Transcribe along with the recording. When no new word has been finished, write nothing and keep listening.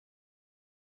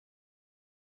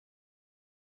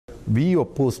We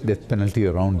oppose death penalty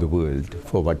around the world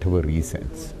for whatever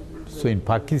reasons. So in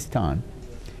Pakistan,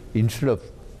 instead of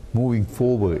moving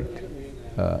forward,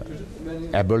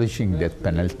 abolishing death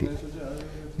penalty,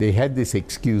 they had this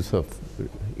excuse of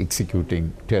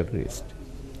executing terrorists.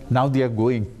 Now they are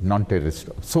going non-terrorist,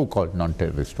 so-called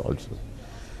non-terrorist also.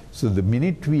 So the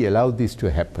minute we allow this to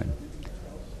happen,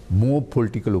 more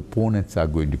political opponents are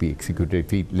going to be executed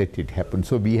if we let it happen.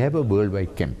 So we have a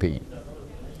worldwide campaign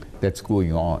that's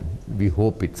going on. We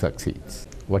hope it succeeds.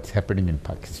 What's happening in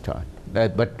Pakistan?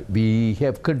 But we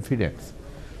have confidence.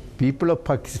 People of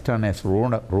Pakistan has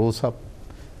rose up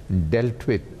and dealt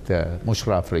with the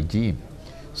Musharraf regime.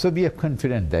 So we are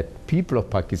confident that people of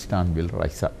Pakistan will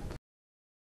rise up.